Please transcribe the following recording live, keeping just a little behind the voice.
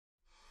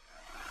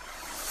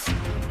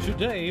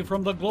Today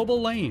from the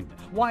Global Lane,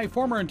 why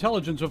former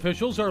intelligence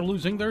officials are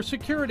losing their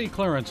security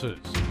clearances.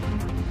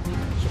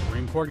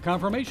 Supreme Court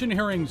confirmation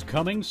hearings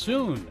coming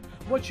soon.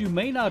 What you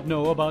may not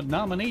know about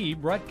nominee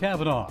Brett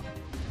Kavanaugh.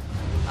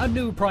 A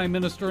new prime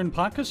minister in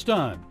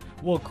Pakistan.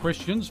 Will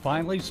Christians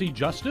finally see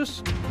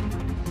justice?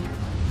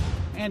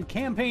 And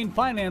campaign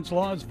finance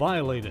laws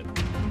violated.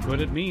 Could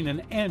it mean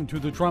an end to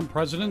the Trump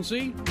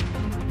presidency?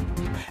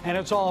 And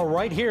it's all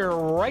right here,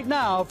 right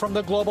now from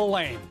the Global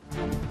Lane.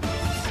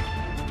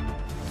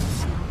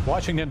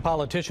 Washington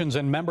politicians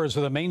and members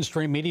of the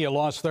mainstream media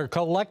lost their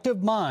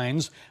collective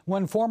minds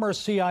when former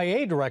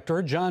CIA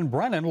Director John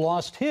Brennan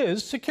lost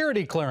his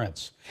security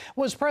clearance.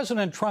 Was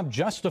President Trump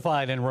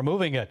justified in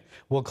removing it?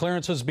 Will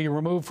clearances be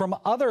removed from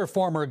other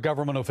former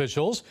government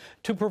officials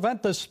to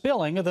prevent the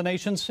spilling of the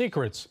nation's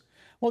secrets?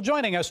 Well,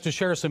 joining us to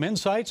share some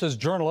insights is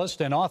journalist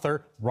and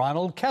author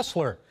Ronald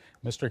Kessler.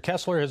 Mr.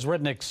 Kessler has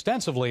written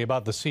extensively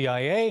about the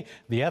CIA,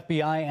 the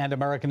FBI, and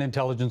American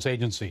intelligence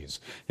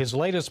agencies. His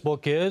latest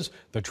book is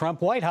The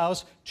Trump White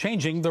House,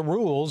 Changing the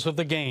Rules of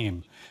the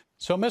Game.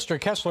 So, Mr.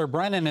 Kessler,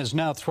 Brennan is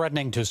now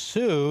threatening to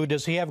sue.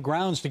 Does he have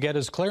grounds to get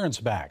his clearance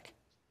back?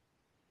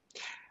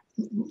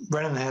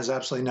 Brennan has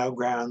absolutely no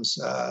grounds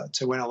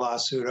to win a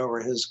lawsuit over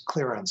his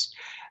clearance.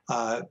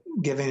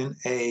 Giving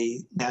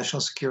a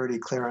national security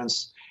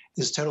clearance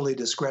is totally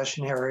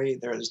discretionary.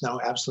 There is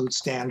no absolute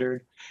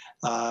standard.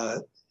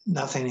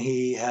 Nothing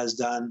he has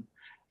done,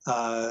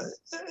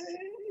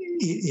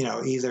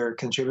 either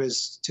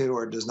contributes to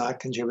or does not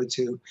contribute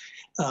to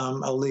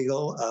a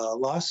legal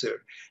lawsuit.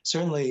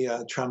 Certainly,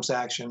 Trump's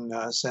action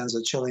sends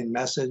a chilling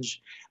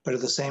message, but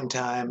at the same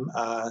time,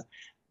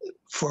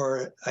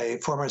 for a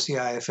former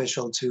CIA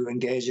official to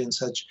engage in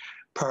such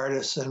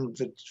partisan,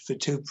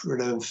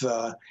 vituperative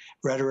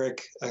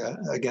rhetoric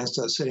against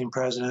a sitting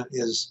president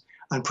is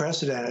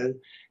unprecedented.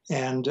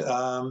 And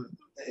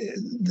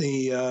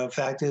the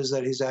fact is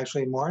that he's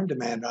actually more in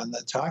demand on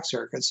the talk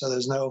circuit, so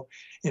there's no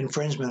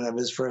infringement of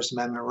his First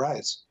Amendment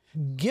rights.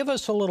 Give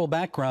us a little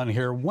background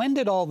here. When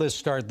did all this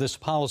start, this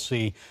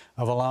policy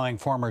of allowing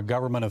former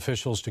government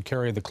officials to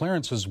carry the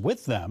clearances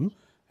with them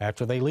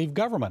after they leave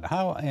government?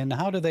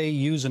 How do they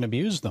use and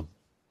abuse them?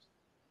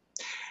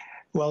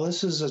 Well,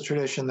 this is a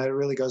tradition that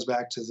really goes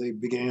back to the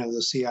beginning of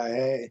the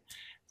CIA,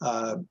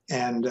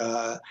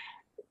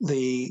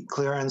 the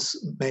clearance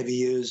may be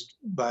used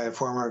by a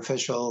former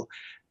official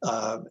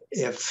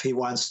if he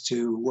wants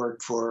to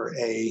work for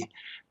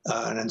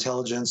an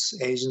intelligence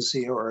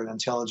agency or an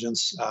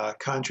intelligence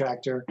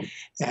contractor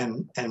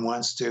and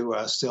wants to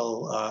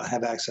still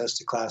have access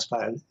to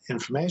classified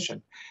information.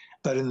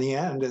 But in the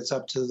end, it's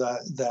up to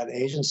that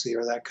agency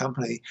or that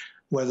company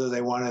whether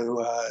they want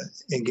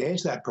to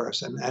engage that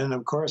person. And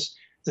of course,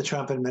 the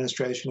Trump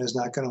administration is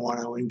not going to want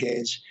to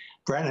engage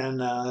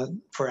Brennan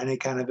for any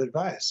kind of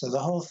advice. So the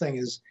whole thing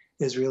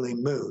is really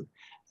moot.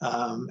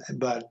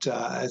 But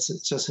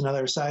it's just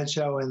another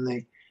sideshow in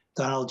the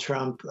Donald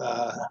Trump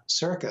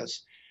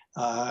circus.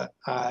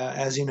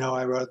 As you know,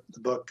 I wrote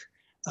the book,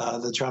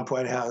 The Trump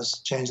White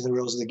House, Changing the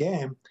Rules of the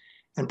Game.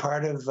 And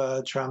part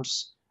of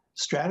Trump's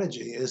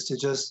strategy is to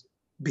just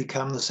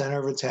become the center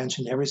of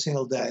attention every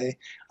single day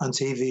on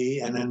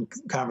TV and in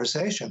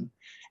conversation.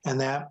 And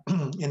that,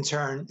 in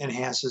turn,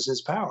 enhances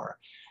his power.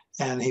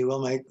 And he will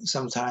make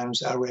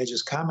sometimes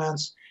outrageous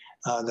comments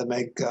that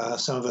make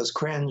some of us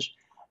cringe.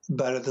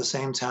 But at the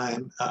same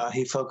time,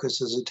 he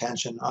focuses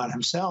attention on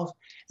himself,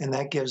 and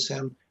that gives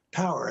him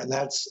power. And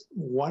that's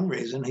one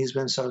reason he's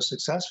been so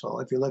successful.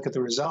 If you look at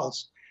the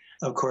results,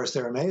 of course,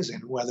 they're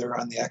amazing, whether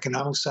on the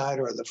economic side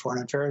or the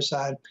foreign affairs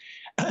side,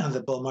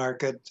 the bull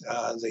market,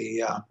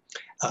 the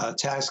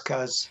tax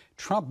cuts.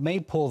 Trump may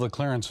pull the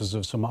clearances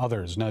of some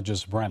others, not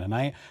just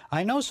Brennan.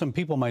 I know some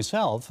people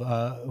myself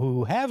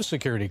who have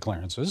security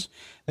clearances.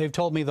 They've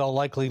told me they'll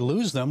likely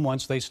lose them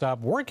once they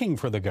stop working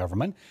for the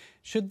government.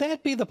 Should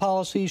that be the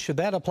policy? Should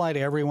that apply to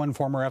everyone,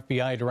 former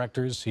FBI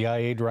directors,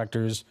 CIA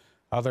directors,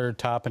 other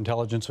top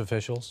intelligence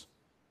officials?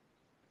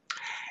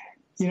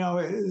 You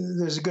know,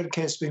 there's a good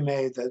case to be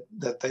made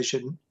that they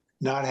should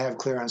not have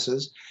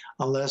clearances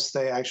unless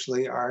they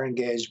actually are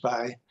engaged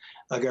by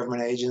a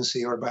government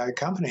agency or by a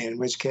company, in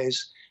which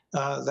case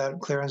that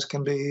clearance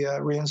can be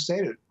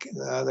reinstated.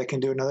 They can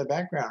do another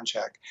background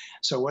check.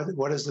 So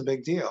what is the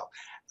big deal?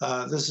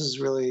 This is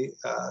really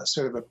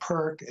sort of a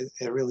perk.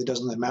 It really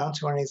doesn't amount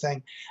to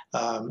anything.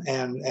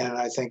 And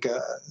I think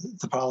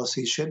the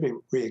policy should be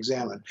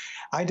reexamined.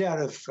 I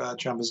doubt if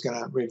Trump is going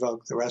to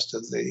revoke the rest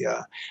of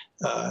the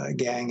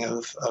gang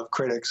of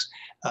critics,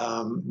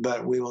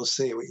 but we will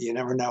see. You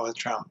never know with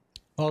Trump.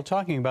 Well,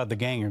 talking about the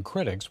gang of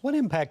critics, what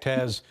impact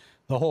has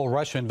the whole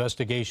Russia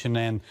investigation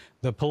and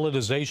the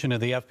politicization of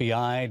the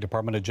FBI,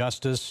 Department of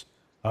Justice,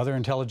 other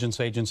intelligence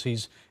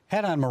agencies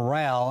had on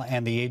morale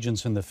and the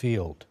agents in the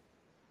field?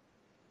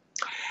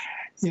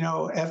 You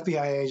know,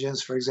 FBI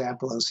agents, for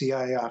example, and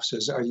CIA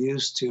officers are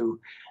used to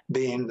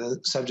being the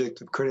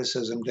subject of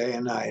criticism day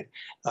and night.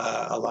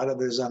 A lot of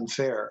it is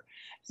unfair.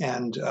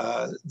 And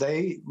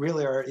they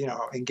really are,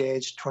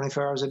 engaged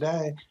 24 hours a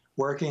day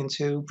working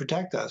to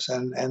protect us,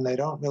 and they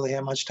don't really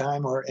have much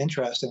time or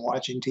interest in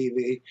watching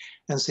TV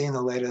and seeing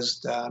the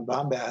latest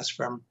bombast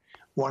from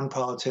one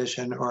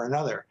politician or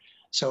another.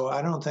 So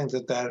I don't think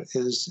that that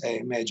is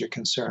a major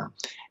concern.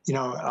 You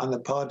know, on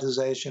the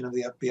politicization of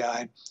the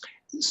FBI,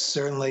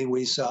 certainly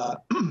we saw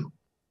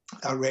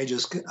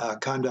outrageous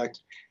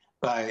conduct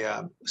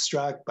by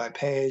Strzok, by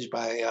Page,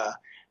 by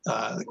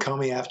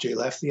Comey after he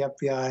left the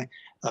FBI,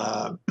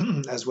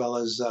 as well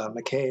as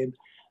McCabe.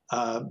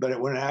 But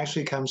when it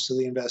actually comes to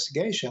the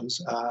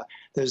investigations,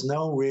 there's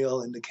no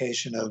real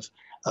indication of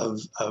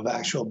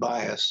actual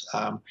bias.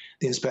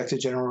 The Inspector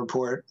General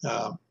report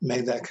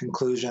made that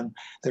conclusion.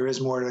 There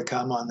is more to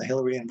come on the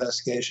Hillary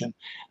investigation.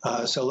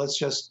 So let's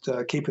just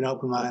keep an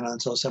open mind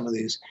until some of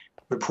these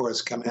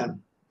reports come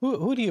in.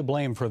 Who do you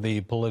blame for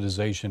the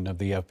politicization of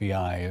the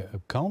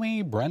FBI?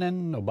 Comey,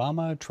 Brennan,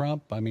 Obama,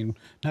 Trump? I mean,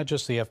 not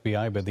just the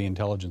FBI, but the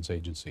intelligence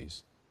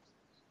agencies.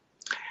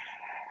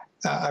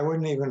 I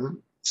wouldn't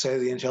even say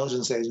the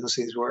intelligence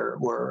agencies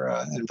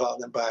were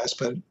involved in bias,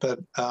 but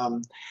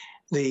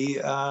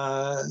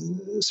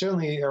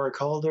certainly Eric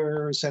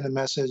Holder sent a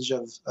message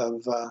of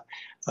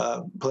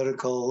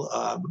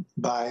political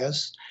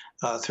bias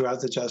throughout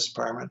the Justice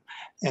Department,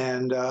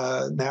 and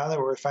now that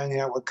we're finding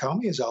out what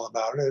Comey is all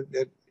about,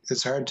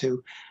 it's hard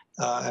to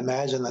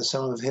imagine that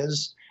some of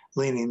his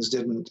leanings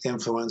didn't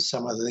influence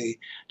some of the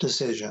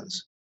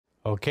decisions.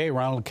 Okay,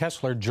 Ronald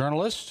Kessler,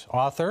 journalist,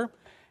 author,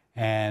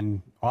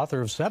 and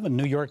author of 7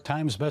 New York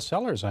Times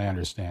bestsellers, I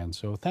understand.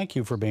 So thank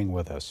you for being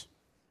with us.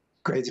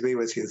 Great to be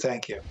with you.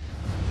 Thank you.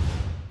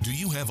 Do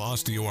you have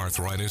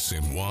osteoarthritis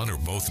in one or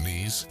both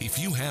knees? If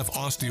you have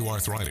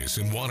osteoarthritis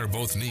in one or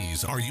both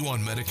knees, are you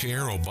on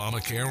Medicare,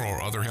 Obamacare,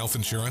 or other health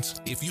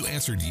insurance? If you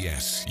answered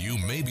yes, you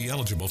may be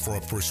eligible for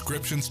a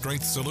prescription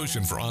strength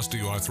solution for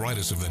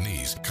osteoarthritis of the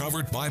knees,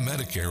 covered by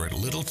Medicare at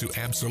little to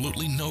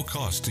absolutely no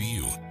cost to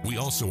you. We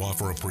also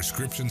offer a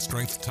prescription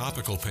strength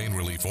topical pain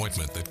relief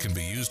ointment that can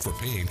be used for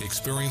pain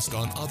experienced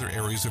on other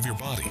areas of your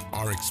body.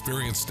 Our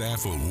experienced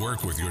staff will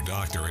work with your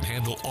doctor and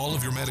handle all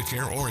of your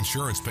Medicare or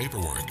insurance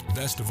paperwork.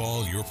 Best of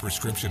all, your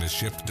prescription is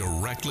shipped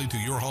directly to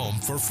your home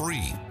for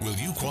free. Will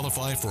you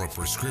qualify for a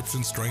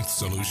prescription strength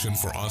solution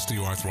for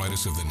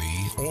osteoarthritis of the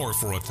knee or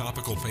for a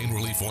topical pain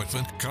relief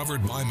ointment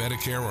covered by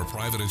Medicare or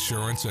private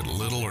insurance at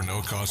little or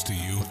no cost to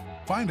you?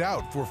 Find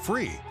out for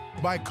free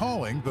by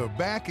calling the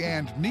Back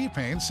and Knee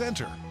Pain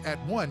Center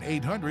at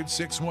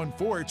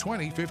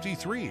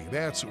 1-800-614-2053.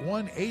 That's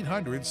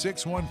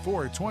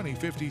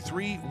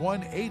 1-800-614-2053,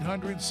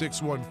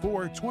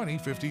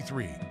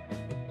 1-800-614-2053.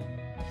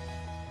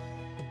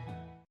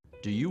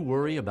 Do you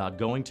worry about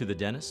going to the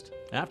dentist?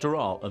 After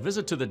all, a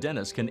visit to the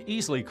dentist can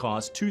easily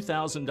cost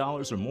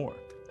 $2,000 or more.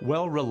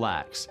 Well,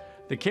 relax.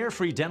 The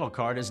Carefree Dental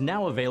Card is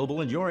now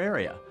available in your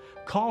area.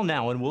 Call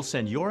now and we'll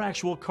send your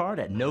actual card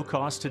at no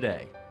cost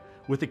today.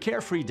 With the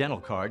Carefree Dental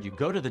Card, you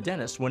go to the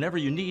dentist whenever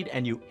you need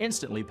and you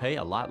instantly pay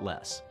a lot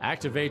less.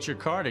 Activate your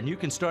card and you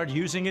can start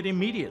using it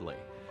immediately.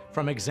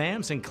 From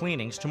exams and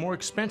cleanings to more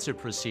expensive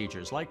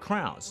procedures like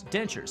crowns,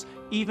 dentures,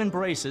 even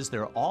braces,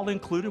 they're all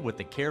included with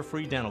the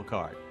Carefree Dental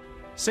Card.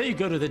 Say you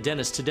go to the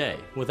dentist today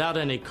without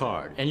any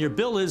card and your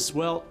bill is,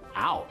 well,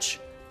 ouch.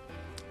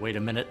 Wait a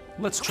minute,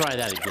 let's try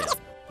that again.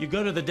 You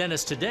go to the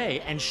dentist today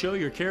and show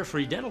your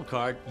Carefree Dental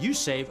Card, you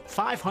save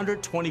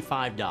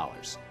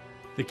 $525.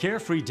 The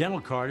Carefree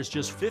Dental Card is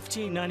just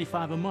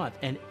 $15.95 a month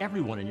and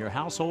everyone in your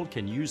household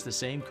can use the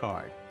same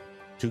card.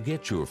 To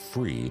get your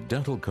free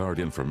dental card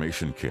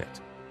information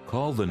kit,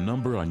 call the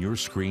number on your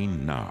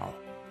screen now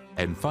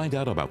and find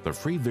out about the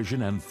free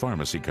vision and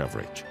pharmacy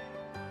coverage.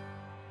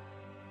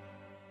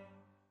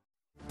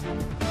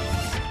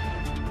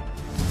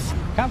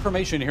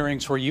 Confirmation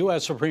hearings for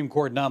U.S. Supreme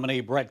Court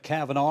nominee Brett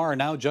Kavanaugh are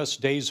now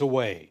just days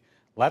away.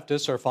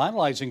 Leftists are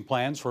finalizing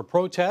plans for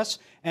protests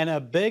and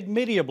a big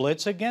media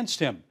blitz against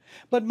him.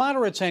 But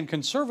moderates and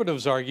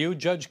conservatives argue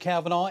Judge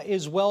Kavanaugh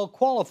is well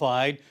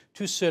qualified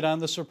to sit on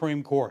the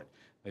Supreme Court.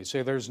 They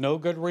say there's no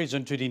good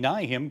reason to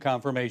deny him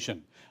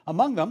confirmation.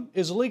 Among them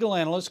is legal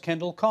analyst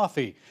Kendall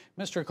Coffey.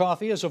 Mr.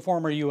 Coffey is a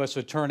former U.S.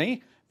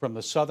 attorney from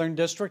the Southern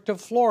District of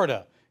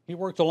Florida. He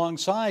worked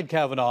alongside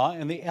Kavanaugh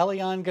in the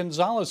Elian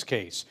Gonzalez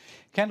case.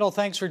 Kendall,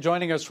 thanks for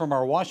joining us from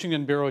our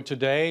Washington bureau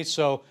today.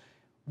 So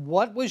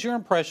what was your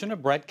impression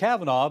of Brett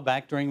Kavanaugh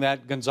back during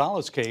that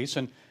Gonzalez case?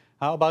 And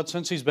how about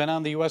since he's been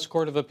on the U.S.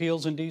 Court of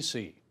Appeals in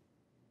D.C.?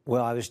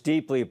 Well, I was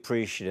deeply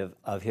appreciative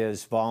of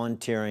his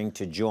volunteering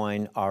to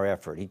join our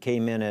effort. He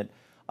came in at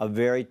a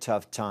very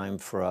tough time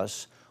for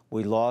us.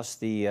 We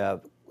lost the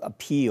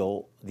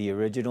appeal, the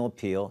original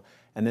appeal,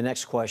 and the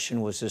next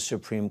question was the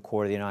Supreme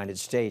Court of the United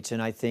States.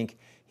 And I think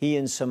he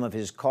and some of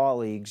his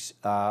colleagues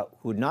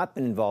who had not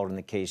been involved in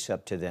the case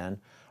up to then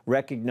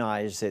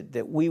recognized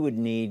that we would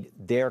need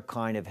their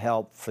kind of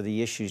help for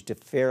the issues to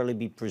fairly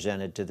be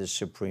presented to the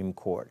Supreme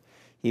Court.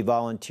 He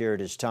volunteered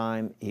his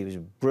time. He was a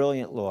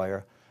brilliant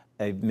lawyer,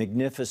 a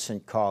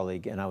magnificent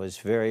colleague, and I was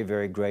very,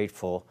 very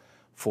grateful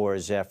for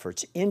his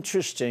efforts.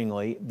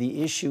 Interestingly,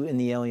 the issue in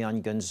the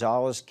Elian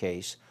Gonzalez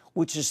case,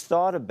 which is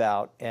thought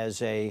about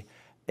as a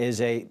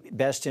is a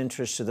best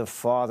interest of the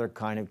father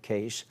kind of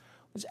case,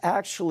 was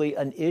actually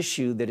an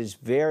issue that is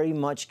very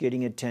much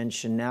getting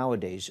attention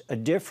nowadays, a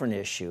different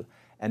issue,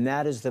 and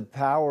that is the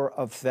power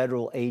of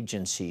federal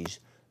agencies.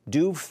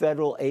 Do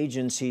federal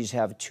agencies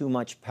have too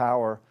much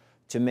power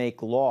to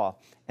make law?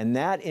 And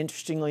that,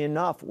 interestingly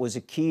enough, was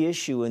a key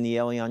issue in the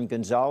Elian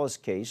Gonzalez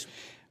case.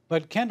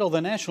 But, Kendall,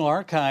 the National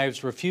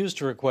Archives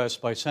refused a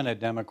request by Senate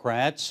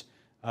Democrats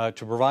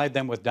to provide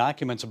them with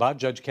documents about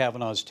Judge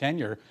Kavanaugh's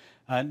tenure.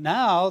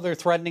 Now they're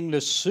threatening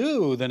to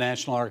sue the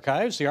National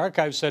Archives. The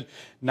archives said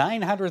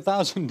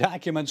 900,000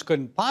 documents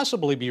couldn't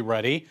possibly be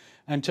ready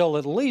until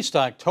at least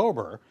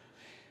October.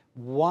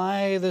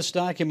 Why this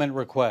document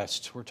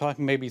request? We're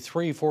talking maybe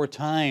 3-4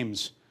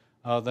 times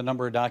the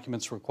number of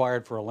documents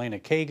required for Elena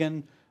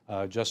Kagan,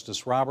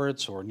 Justice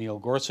Roberts, or Neil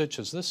Gorsuch.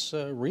 Is this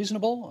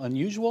reasonable,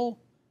 unusual?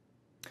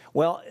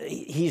 Well,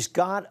 he's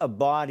got a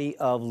body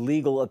of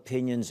legal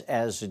opinions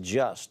as a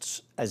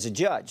judge.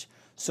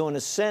 So in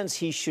a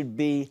sense, it should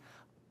be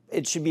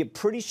a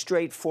pretty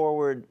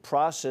straightforward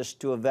process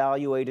to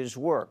evaluate his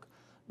work.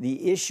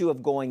 The issue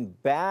of going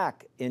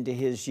back into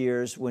his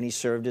years when he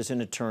served as an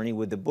attorney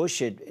with the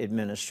Bush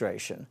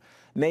administration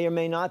may or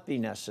may not be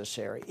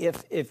necessary.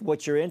 If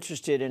what you're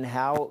interested in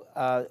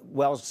how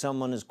well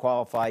someone is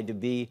qualified to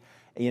be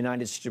a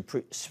United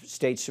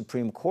States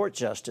Supreme Court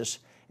justice,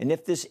 and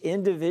if this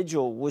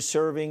individual was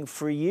serving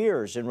for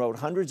years and wrote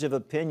hundreds of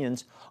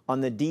opinions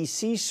on the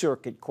D.C.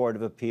 Circuit Court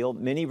of Appeal,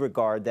 many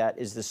regard that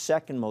as the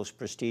second most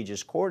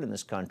prestigious court in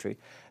this country,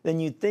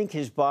 then you'd think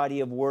his body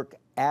of work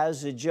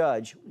as a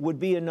judge would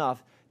be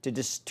enough to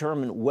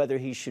determine whether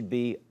he should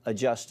be a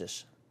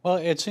justice. Well,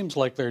 it seems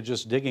like they're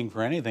just digging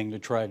for anything to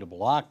try to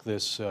block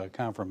this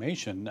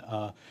confirmation.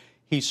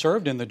 He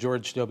served in the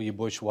George W.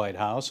 Bush White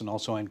House and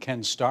also on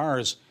Ken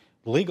Starr's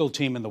legal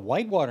team in the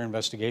Whitewater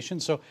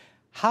investigation. So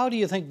how do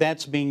you think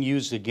that's being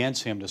used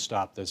against him to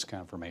stop this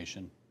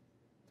confirmation?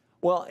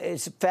 Well,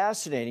 it's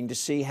fascinating to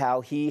see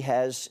how he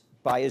has,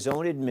 by his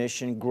own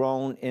admission,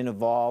 grown and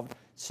evolved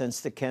since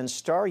the Ken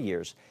Starr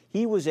years.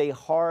 He was a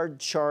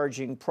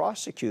hard-charging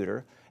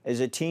prosecutor as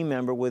a team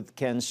member with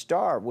Ken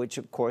Starr, which,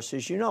 of course,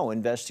 as you know,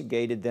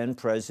 investigated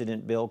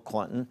then-President Bill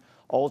Clinton,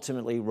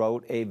 ultimately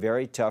wrote a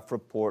very tough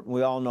report.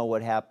 We all know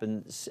what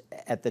happened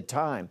at the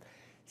time.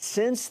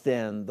 Since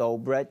then, though,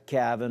 Brett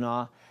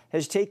Kavanaugh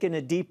has taken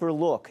a deeper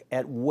look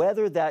at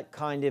whether that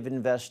kind of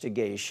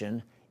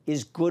investigation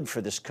is good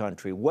for this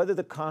country, whether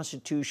the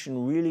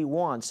Constitution really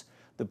wants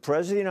the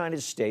President of the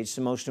United States,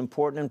 the most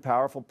important and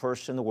powerful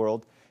person in the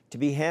world, to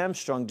be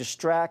hamstrung,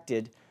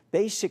 distracted,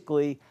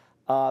 basically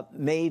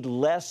made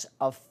less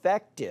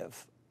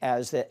effective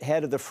as the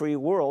head of the free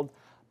world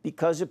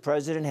because the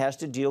president has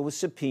to deal with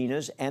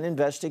subpoenas and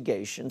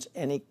investigations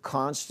and a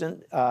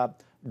constant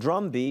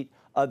drumbeat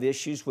of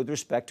issues with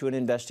respect to an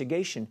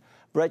investigation.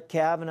 Brett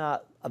Kavanaugh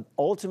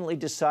ultimately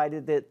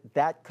decided that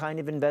that kind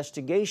of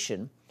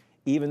investigation,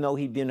 even though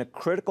he'd been a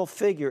critical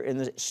figure in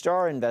the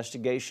Starr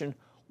investigation,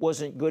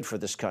 wasn't good for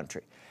this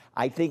country.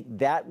 I think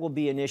that will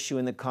be an issue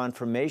in the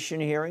confirmation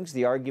hearings.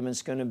 The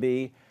argument's going to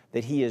be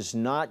that he is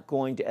not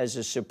going to, as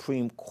a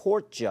Supreme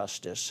Court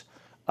justice,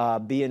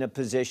 be in a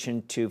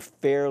position to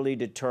fairly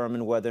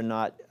determine whether or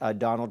not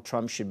Donald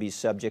Trump should be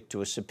subject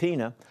to a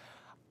subpoena.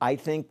 I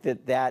think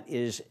that that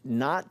is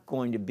not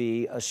going to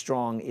be a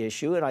strong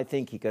issue, and I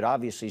think he could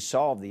obviously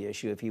solve the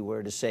issue if he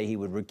were to say he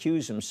would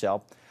recuse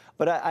himself.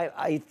 But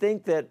I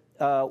think that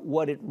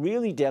what it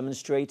really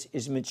demonstrates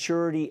is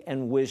maturity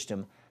and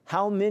wisdom.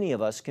 How many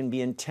of us can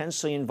be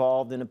intensely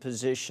involved in a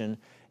position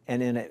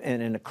and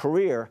in a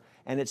career,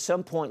 and at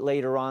some point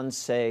later on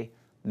say,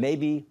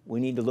 maybe we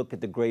need to look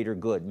at the greater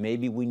good.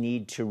 Maybe we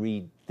need to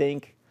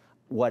rethink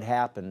what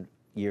happened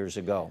years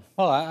ago.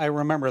 Well, I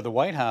remember the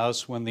White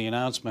House when the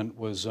announcement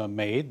was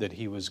made that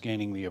he was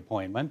gaining the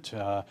appointment.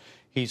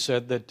 He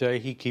said that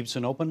he keeps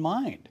an open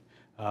mind.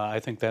 I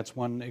think that's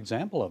one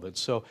example of it.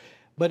 So,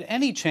 but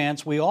any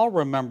chance, we all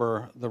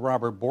remember the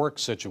Robert Bork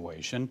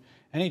situation,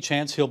 any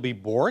chance he'll be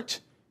borked?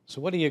 So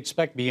what do you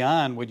expect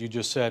beyond what you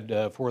just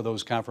said for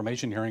those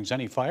confirmation hearings?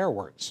 Any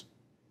fireworks?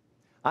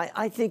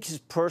 I think his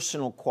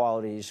personal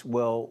qualities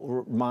will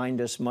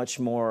remind us much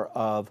more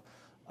of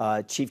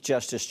Chief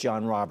Justice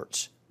John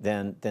Roberts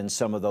than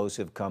some of those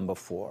who have come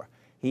before.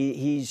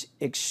 He's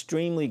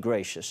extremely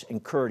gracious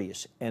and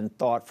courteous and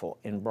thoughtful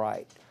and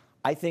bright.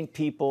 I think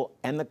people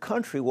and the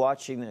country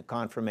watching the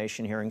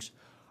confirmation hearings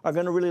are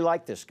going to really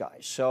like this guy.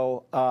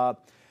 So,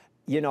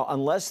 you know,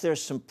 unless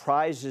there's some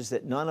prizes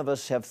that none of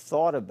us have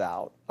thought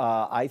about,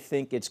 I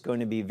think it's going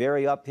to be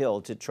very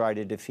uphill to try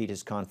to defeat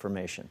his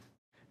confirmation.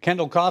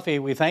 Kendall Coffey,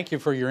 we thank you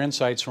for your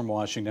insights from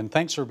Washington.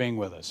 Thanks for being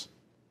with us.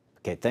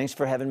 Okay, thanks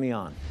for having me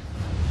on.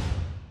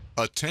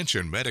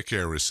 Attention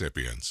Medicare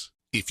recipients.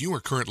 If you are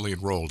currently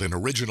enrolled in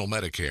Original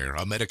Medicare,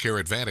 a Medicare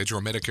Advantage or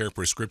Medicare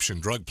prescription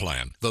drug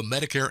plan, the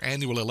Medicare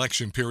annual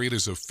election period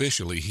is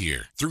officially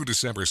here. Through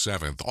December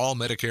 7th, all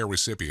Medicare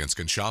recipients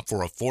can shop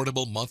for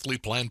affordable monthly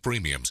plan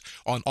premiums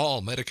on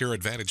all Medicare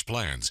Advantage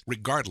plans,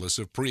 regardless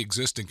of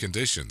pre-existing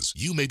conditions.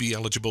 You may be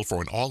eligible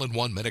for an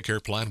all-in-one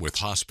Medicare plan with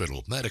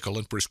hospital, medical,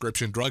 and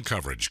prescription drug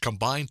coverage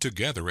combined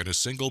together in a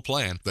single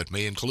plan that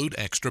may include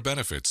extra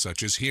benefits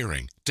such as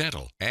hearing,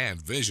 dental,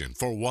 and vision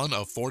for one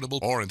affordable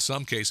or in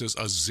some cases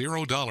a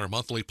 $0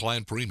 monthly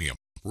plan premium,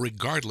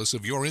 regardless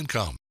of your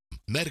income.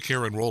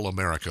 Medicare Enroll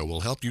America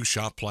will help you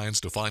shop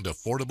plans to find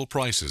affordable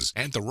prices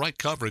and the right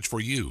coverage for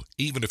you,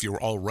 even if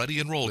you're already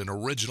enrolled in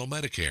Original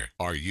Medicare.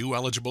 Are you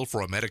eligible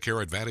for a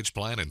Medicare Advantage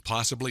plan and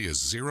possibly a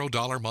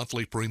 $0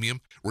 monthly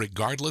premium,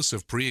 regardless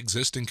of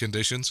pre-existing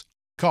conditions?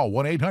 Call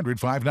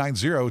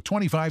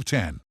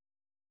 1-800-590-2510.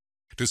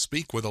 To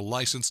speak with a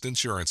licensed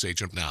insurance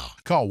agent now.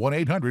 Call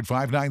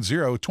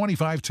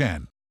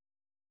 1-800-590-2510.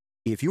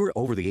 If you're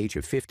over the age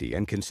of 50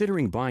 and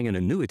considering buying an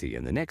annuity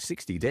in the next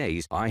 60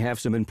 days, I have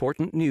some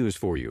important news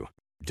for you.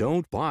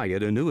 Don't buy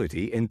an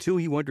annuity until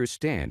you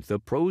understand the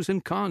pros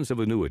and cons of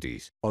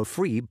annuities. A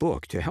free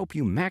book to help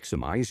you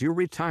maximize your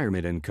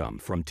retirement income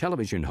from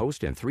television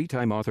host and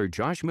three-time author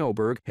Josh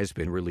Melberg has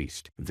been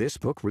released. This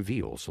book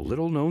reveals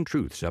little-known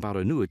truths about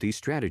annuity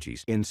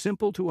strategies in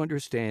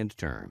simple-to-understand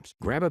terms.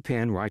 Grab a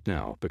pen right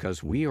now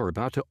because we are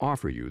about to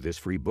offer you this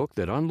free book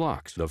that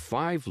unlocks the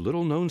 5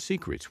 little-known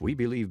secrets we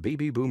believe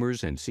baby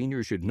boomers and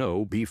seniors should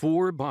know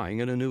before buying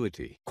an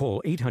annuity.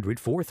 Call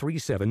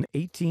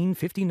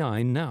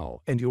 800-437-1859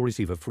 now, and you'll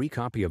receive a free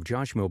copy of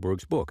Josh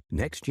Melberg's book,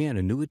 Next Gen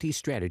Annuity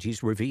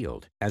Strategies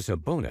Revealed. As a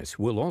bonus,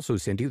 we'll also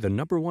send you the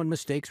 #1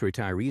 mistakes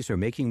retirees are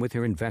making with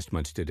their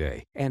investments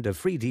today, and a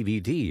free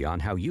DVD on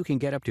how you can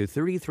get up to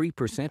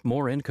 33%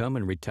 more income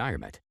in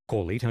retirement.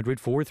 Call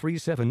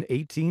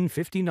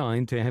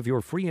 800-437-1859 to have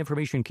your free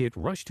information kit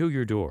rushed to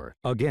your door.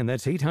 Again,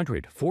 that's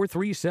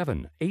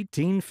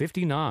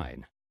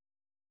 800-437-1859.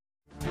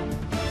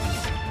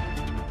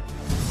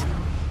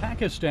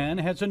 Pakistan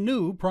has a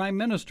new prime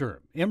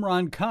minister.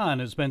 Imran Khan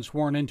has been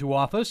sworn into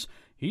office.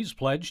 He's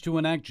pledged to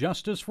enact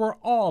justice for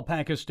all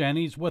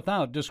Pakistanis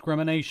without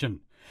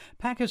discrimination.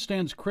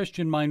 Pakistan's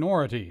Christian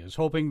minority is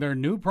hoping their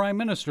new prime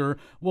minister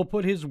will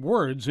put his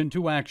words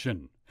into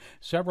action.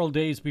 Several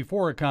days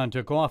before Khan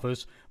took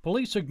office,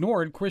 police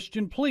ignored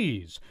Christian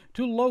pleas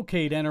to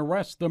locate and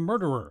arrest the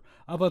murderer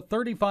of a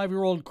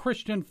 35-year-old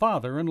Christian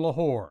father in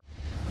Lahore.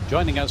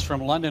 Joining us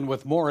from London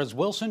with more is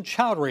Wilson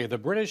Chowdhury, the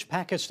British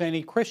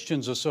Pakistani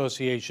Christians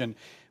Association.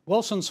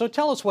 Wilson, so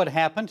tell us what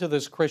happened to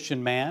this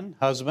Christian man,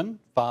 husband,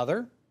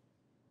 father.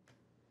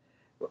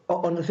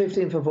 On the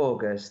 15th of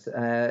August,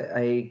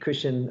 a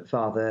Christian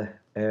father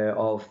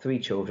of 3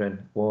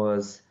 children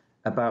was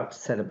about to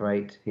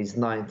celebrate his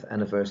 9th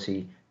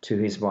anniversary to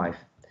his wife.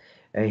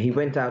 He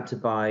went out to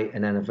buy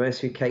an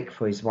anniversary cake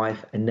for his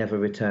wife and never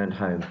returned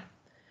home.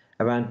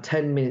 Around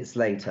 10 minutes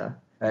later,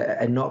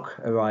 a knock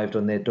arrived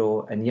on their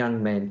door, and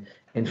young men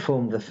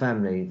informed the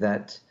family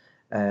that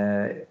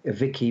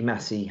Vicky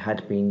Massey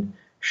had been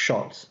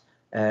shot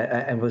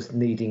and was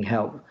needing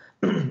help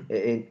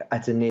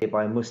at a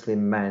nearby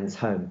Muslim man's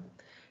home.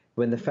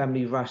 When the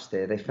family rushed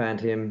there, they found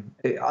him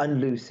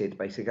unlucid,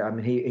 basically. I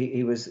mean,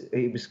 he was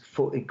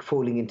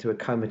falling into a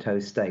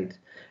comatose state.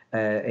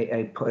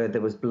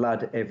 There was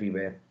blood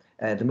everywhere.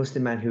 The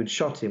Muslim man who had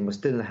shot him was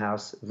still in the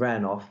house,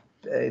 ran off.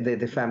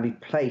 The family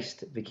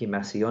placed Vicky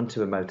Massey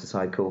onto a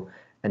motorcycle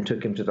and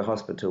took him to the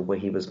hospital, where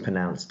he was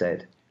pronounced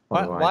dead.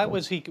 Why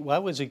was he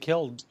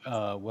killed,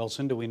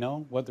 Wilson? Do we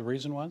know what the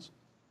reason was?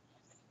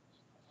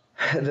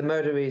 The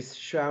murder is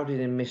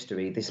shrouded in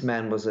mystery. This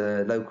man was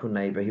a local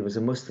neighbour. He was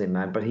a Muslim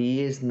man, but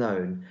he is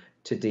known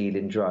to deal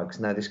in drugs.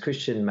 Now, this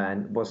Christian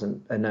man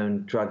wasn't a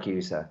known drug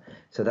user,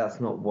 so that's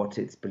not what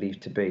it's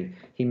believed to be.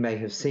 He may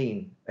have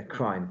seen a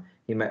crime.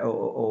 He may,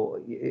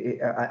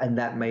 and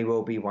that may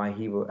well be why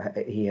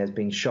he has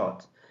been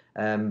shot.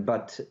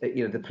 But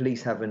the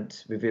police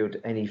haven't revealed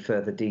any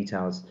further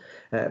details.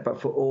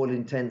 But for all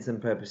intents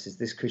and purposes,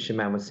 this Christian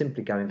man was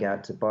simply going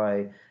out to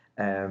buy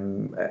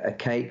a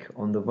cake.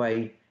 On the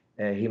way,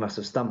 he must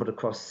have stumbled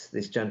across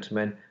this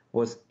gentleman,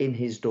 was in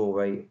his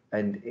doorway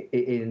and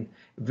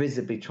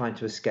visibly trying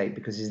to escape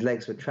because his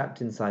legs were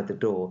trapped inside the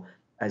door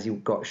as he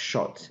got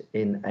shot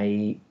in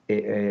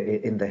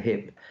the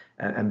hip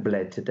and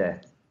bled to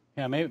death.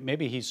 Yeah,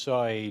 maybe he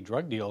saw a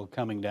drug deal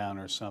coming down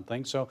or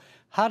something. So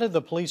how did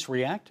the police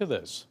react to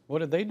this? What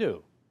did they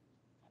do?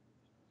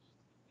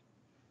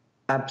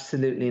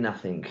 Absolutely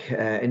nothing.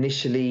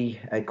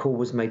 Initially, a call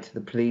was made to the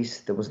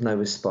police. There was no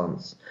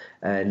response.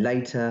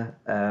 Later,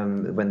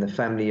 when the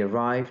family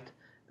arrived,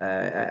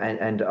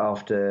 and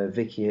after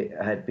Vicky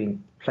had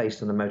been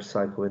placed on a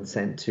motorcycle and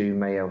sent to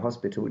Mayo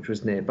Hospital, which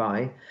was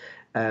nearby,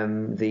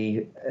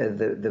 the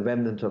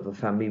remnant of the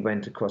family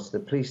went across to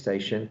the police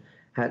station,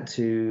 had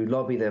to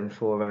lobby them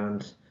for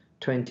around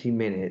 20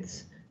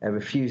 minutes,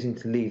 refusing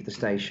to leave the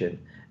station,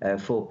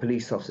 for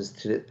police officers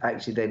to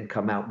actually then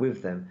come out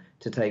with them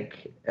to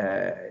take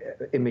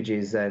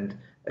images and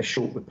a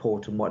short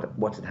report on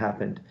what had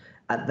happened.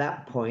 At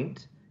that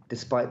point,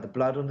 despite the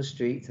blood on the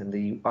streets and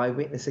the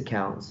eyewitness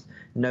accounts,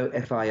 no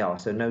FIR,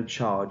 so no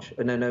charge,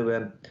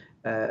 no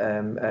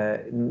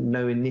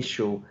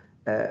initial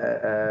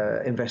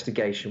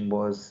investigation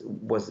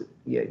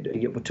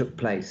took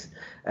place.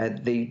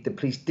 The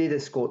police did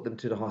escort them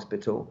to the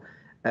hospital.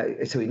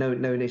 No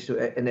initial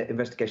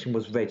investigation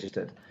was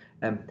registered.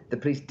 The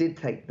police did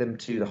take them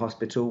to the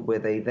hospital, where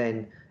they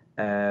then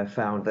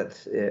found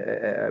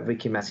that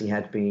Ricky Massey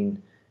had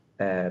been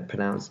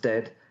pronounced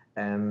dead.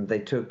 They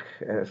took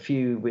a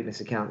few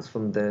witness accounts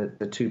from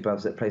the two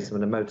brothers that placed him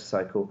on a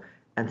motorcycle,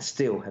 and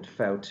still had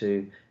failed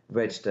to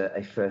register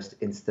a first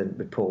incident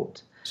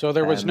report. So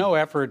there was no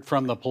effort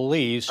from the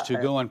police to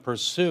go and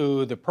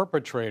pursue the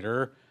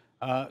perpetrator.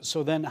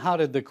 So then how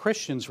did the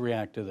Christians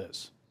react to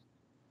this?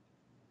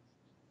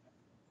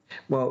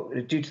 Well,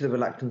 due to the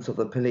reluctance of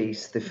the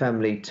police, the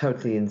family,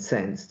 totally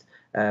incensed,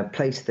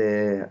 placed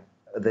the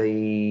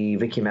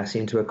Ricky Massey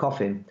into a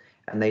coffin,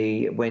 and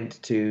they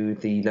went to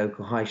the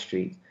local high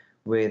street,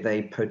 where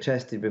they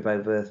protested with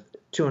over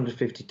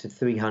 250 to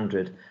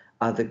 300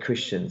 other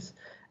Christians.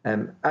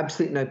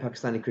 Absolutely no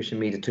Pakistani Christian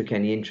media took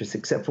any interest,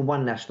 except for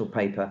one national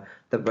paper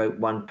that wrote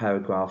one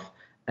paragraph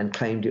and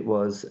claimed it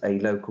was a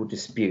local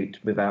dispute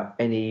without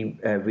any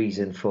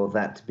reason for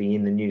that to be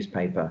in the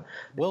newspaper.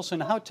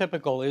 Wilson, how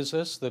typical is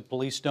this, that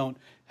police don't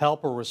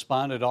help or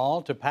respond at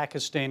all to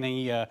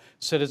Pakistani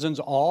citizens,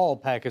 all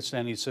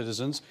Pakistani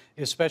citizens,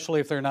 especially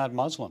if they're not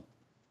Muslim?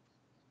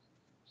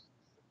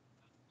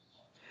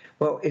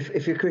 Well,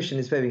 if you're Christian,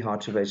 it's very hard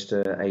to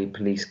register a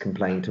police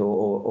complaint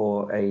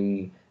or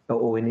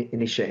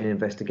initiate an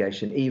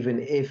investigation, even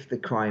if the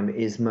crime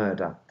is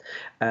murder.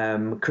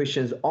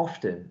 Christians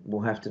often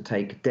will have to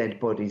take dead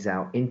bodies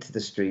out into the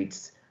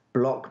streets,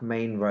 block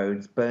main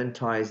roads, burn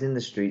tyres in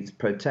the streets,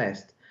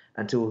 protest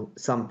until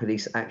some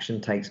police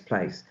action takes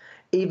place.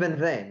 Even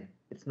then,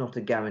 it's not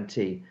a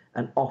guarantee,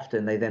 and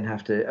often they then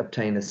have to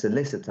obtain a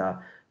solicitor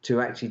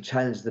to actually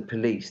challenge the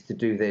police to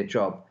do their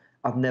job.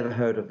 I've never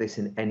heard of this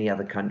in any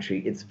other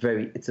country. It's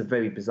a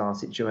very bizarre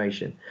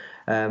situation.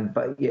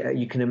 But yeah,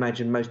 you can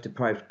imagine most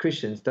deprived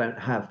Christians don't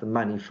have the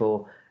money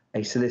for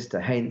a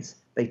solicitor. Hence,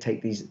 they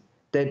take these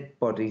dead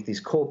bodies, these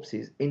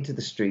corpses, into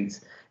the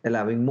streets,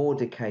 allowing more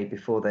decay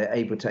before they're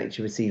able to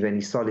actually receive any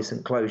solace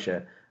and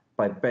closure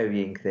by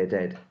burying their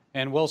dead.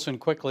 And Wilson,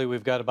 quickly,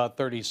 we've got about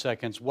 30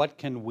 seconds. What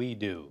can we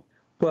do?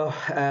 Well,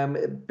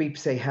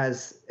 BPSA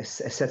has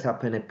set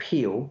up an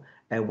appeal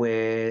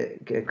where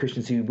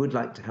Christians who would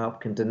like to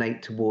help can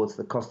donate towards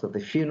the cost of the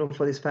funeral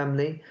for this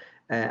family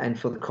and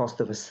for the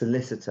cost of a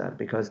solicitor,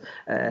 because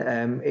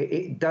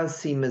it does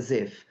seem as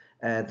if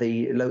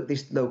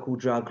this local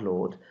drug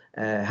lord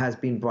has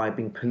been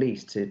bribing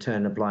police to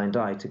turn a blind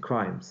eye to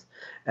crimes,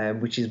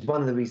 which is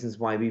one of the reasons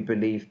why we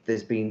believe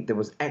there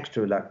was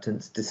extra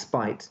reluctance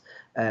despite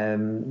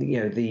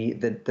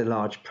the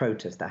large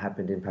protest that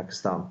happened in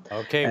Pakistan.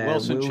 Okay,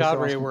 Wilson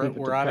Chowdhury,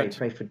 we're out of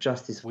pray for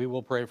justice. We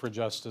will pray for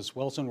justice.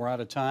 Wilson, we're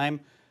out of time.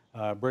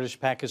 British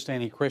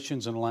Pakistani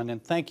Christians in London,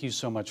 thank you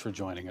so much for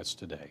joining us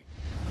today.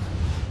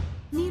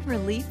 Need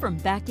relief from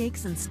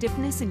backaches and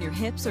stiffness in your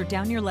hips or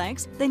down your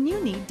legs? Then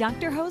you need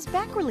Dr. Ho's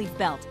Back Relief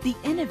Belt. The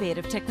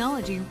innovative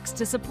technology works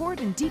to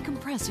support and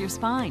decompress your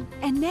spine.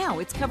 And now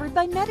it's covered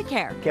by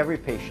Medicare. Every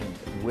patient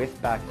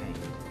with back pain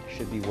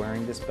should be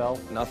wearing this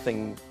belt.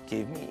 Nothing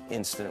gave me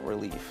instant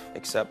relief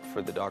except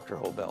for the Dr.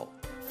 Ho belt.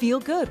 Feel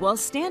good while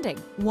standing,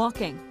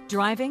 walking,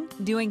 driving,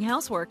 doing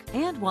housework,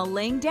 and while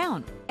laying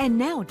down. And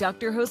now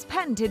Dr. Ho's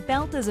patented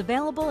belt is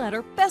available at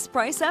our best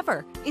price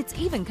ever. It's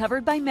even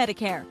covered by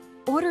Medicare.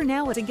 Order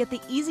now and get the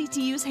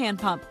easy-to-use hand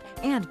pump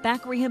and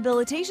back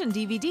rehabilitation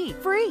DVD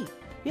free.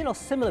 You know,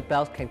 similar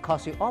belts can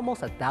cost you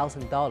almost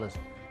 $1,000,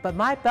 but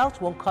my belts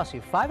won't cost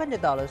you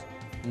 $500,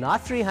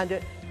 not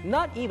 $300,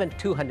 not even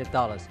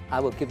 $200.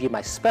 I will give you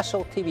my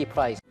special TV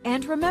price.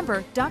 And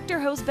remember, Dr.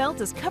 Ho's belt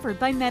is covered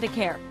by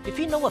Medicare. If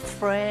you know a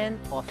friend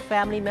or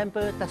family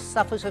member that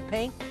suffers with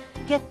pain,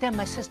 get them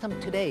my system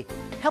today.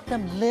 Help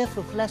them live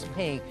with less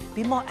pain,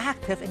 be more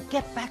active, and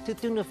get back to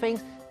doing the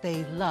things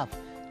they love.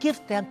 Give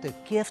them the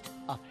gift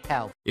of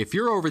health. If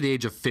you're over the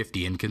age of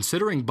 50 and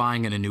considering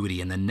buying an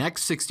annuity in the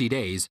next 60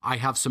 days, I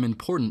have some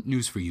important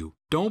news for you.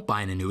 Don't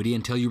buy an annuity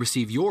until you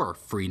receive your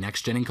free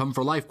Next Gen Income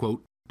for Life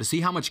quote to see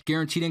how much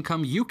guaranteed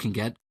income you can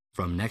get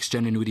from Next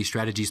Gen Annuity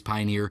Strategies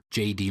pioneer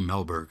J.D.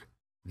 Melberg.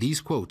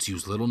 These quotes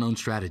use little-known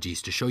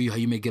strategies to show you how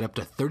you may get up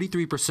to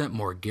 33%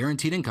 more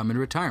guaranteed income in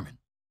retirement.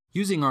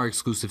 Using our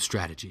exclusive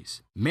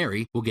strategies,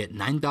 Mary will get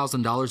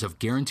 $9,000 of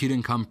guaranteed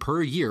income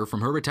per year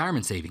from her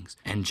retirement savings,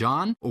 and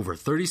John over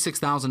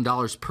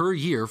 $36,000 per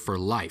year for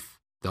life.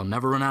 They'll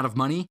never run out of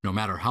money, no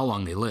matter how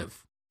long they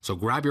live. So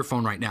grab your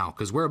phone right now,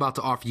 because we're about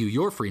to offer you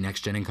your free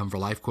Next Gen Income for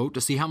Life quote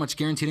to see how much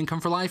guaranteed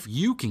income for life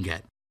you can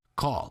get.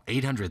 Call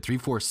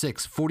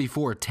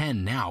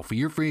 800-346-4410 now for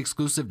your free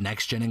exclusive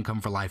Next Gen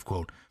Income for Life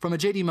quote from a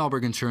J.D.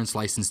 Melberg Insurance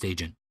licensed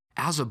agent.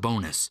 As a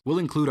bonus, we'll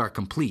include our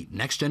complete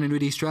Next Gen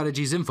Annuity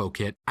Strategies info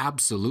kit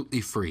absolutely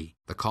free.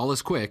 The call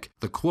is quick,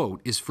 the quote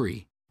is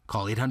free.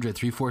 Call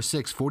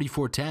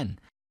 800-346-4410.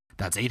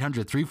 That's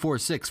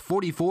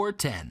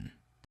 800-346-4410.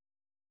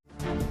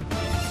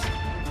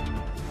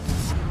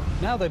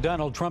 Now that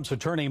Donald Trump's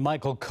attorney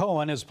Michael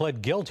Cohen has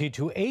pled guilty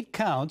to 8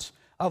 counts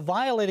of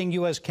violating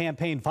U.S.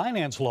 campaign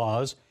finance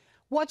laws,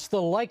 What's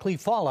the likely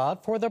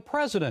fallout for the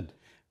president?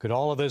 Could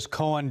all of this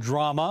Cohen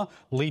drama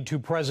lead to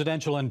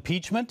presidential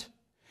impeachment?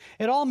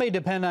 It all may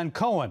depend on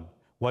Cohen,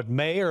 what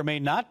may or may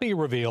not be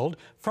revealed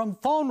from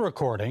phone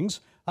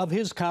recordings of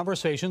his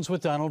conversations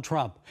with Donald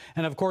Trump,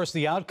 and of course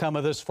the outcome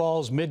of this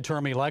fall's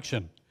midterm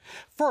election.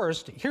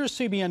 First, here's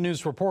CBN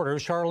News reporter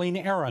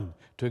Charlene Aaron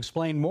to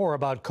explain more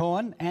about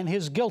Cohen and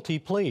his guilty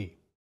plea.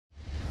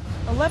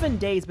 11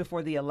 days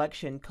before the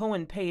election,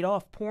 Cohen paid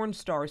off porn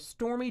star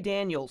Stormy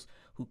Daniels,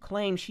 who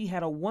claimed she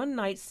had a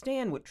one-night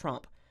stand with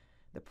Trump.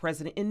 The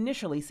president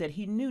initially said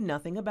he knew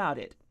nothing about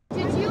it.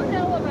 Did you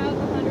know about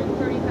the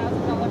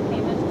 $130,000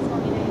 payment to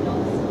Stormy Daniels?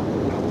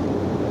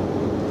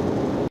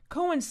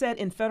 Cohen said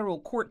in federal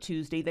court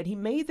Tuesday that he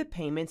made the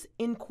payments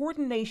in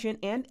coordination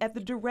and at the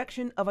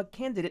direction of a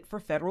candidate for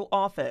federal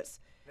office.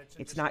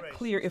 It's not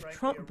clear if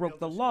Trump broke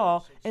the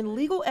law, and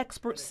legal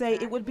experts say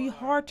it would be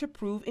hard to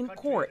prove in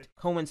court.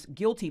 Cohen's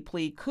guilty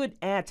plea could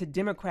add to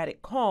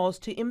Democratic calls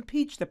to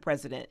impeach the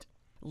president.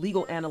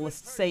 Legal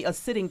analysts say a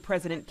sitting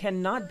president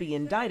cannot be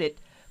indicted,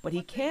 but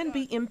he can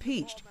be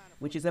impeached,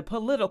 which is a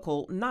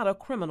political, not a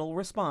criminal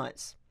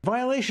response.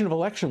 Violation of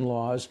election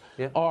laws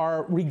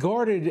are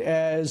regarded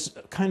as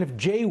kind of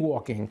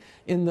jaywalking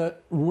in the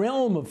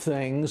realm of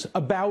things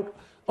about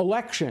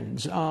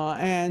elections,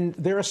 and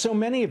there are so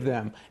many of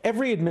them.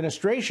 Every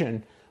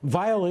administration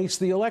violates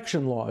the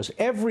election laws.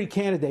 Every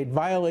candidate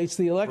violates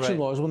the election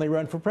laws when they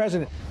run for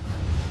president.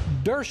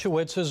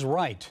 Dershowitz is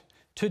right.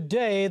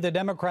 Today, the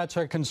Democrats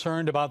are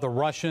concerned about the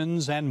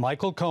Russians and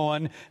Michael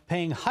Cohen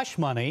paying hush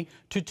money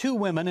to two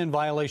women in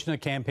violation of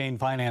campaign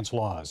finance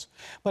laws.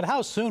 But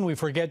how soon we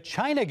forget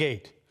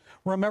Chinagate?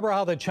 Remember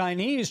how the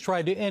Chinese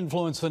tried to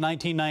influence the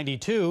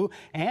 1992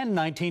 and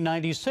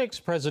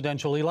 1996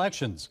 presidential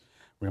elections.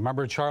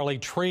 Remember Charlie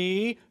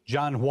Tree,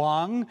 John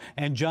Huang,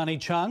 and Johnny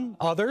Chung?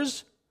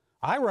 Others?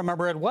 I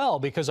remember it well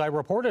because I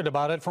reported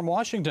about it from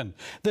Washington.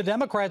 The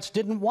Democrats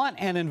didn't want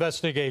an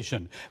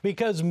investigation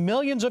because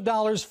millions of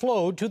dollars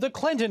flowed to the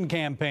Clinton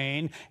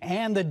campaign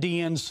and the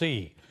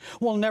DNC.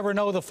 We'll never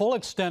know the full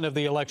extent of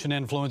the election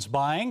influence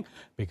buying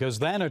because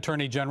then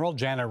Attorney General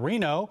Janet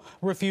Reno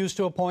refused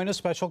to appoint a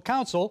special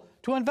counsel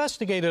to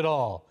investigate it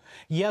all.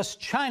 Yes,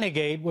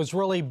 Chinagate was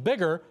really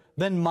bigger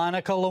than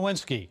Monica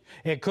Lewinsky.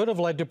 It could have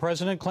led to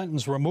President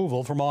Clinton's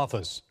removal from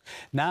office.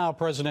 Now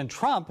President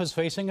Trump is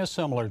facing a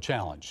similar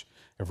challenge.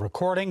 If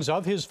recordings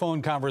of his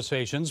phone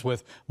conversations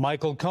with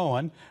Michael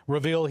Cohen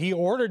reveal he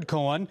ordered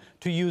Cohen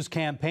to use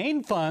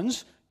campaign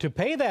funds to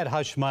pay that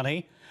hush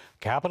money,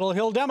 Capitol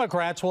Hill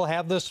Democrats will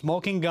have the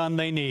smoking gun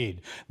they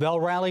need.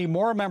 They'll rally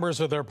more members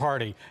of their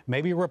party,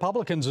 maybe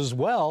Republicans as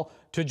well,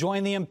 to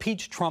join the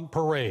impeach Trump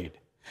parade.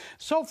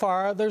 So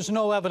far, there's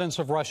no evidence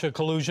of Russia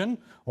collusion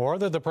or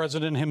that the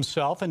president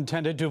himself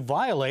intended to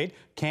violate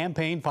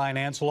campaign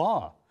finance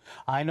law.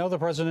 I know the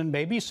president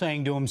may be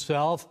saying to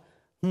himself,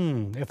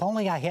 if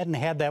only I hadn't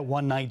had that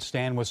one-night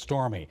stand with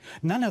Stormy,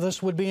 none of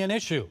this would be an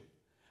issue.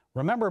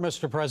 Remember,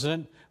 Mr.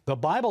 President, the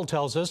Bible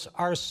tells us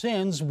our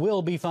sins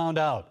will be found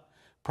out.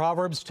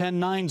 Proverbs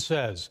 10:9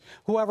 says,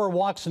 whoever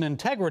walks in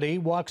integrity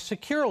walks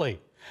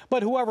securely,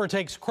 but whoever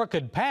takes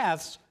crooked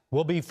paths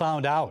will be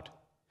found out.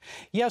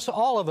 Yes,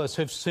 all of us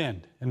have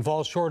sinned and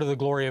fall short of the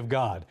glory of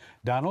God.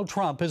 Donald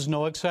Trump is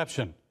no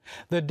exception.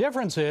 The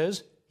difference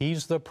is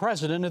he's the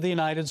President of the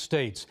United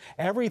States.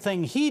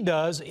 Everything he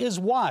does is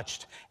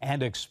watched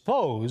and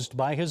exposed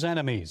by his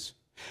enemies.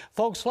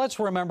 Folks, let's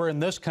remember in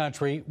this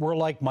country, we're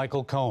like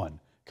Michael Cohen,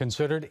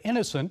 considered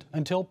innocent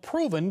until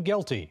proven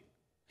guilty.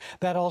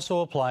 That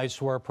also applies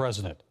to our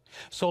president.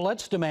 So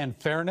let's demand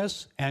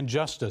fairness and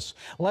justice.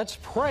 Let's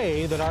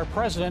pray that our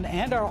president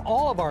and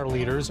all of our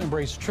leaders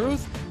embrace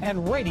truth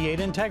and radiate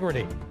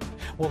integrity.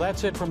 Well,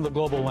 that's it from the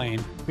Global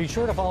Lane. Be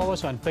sure to follow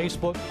us on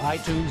Facebook,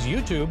 iTunes,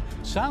 YouTube,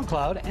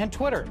 SoundCloud, and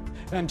Twitter.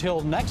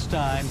 Until next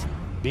time,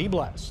 be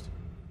blessed.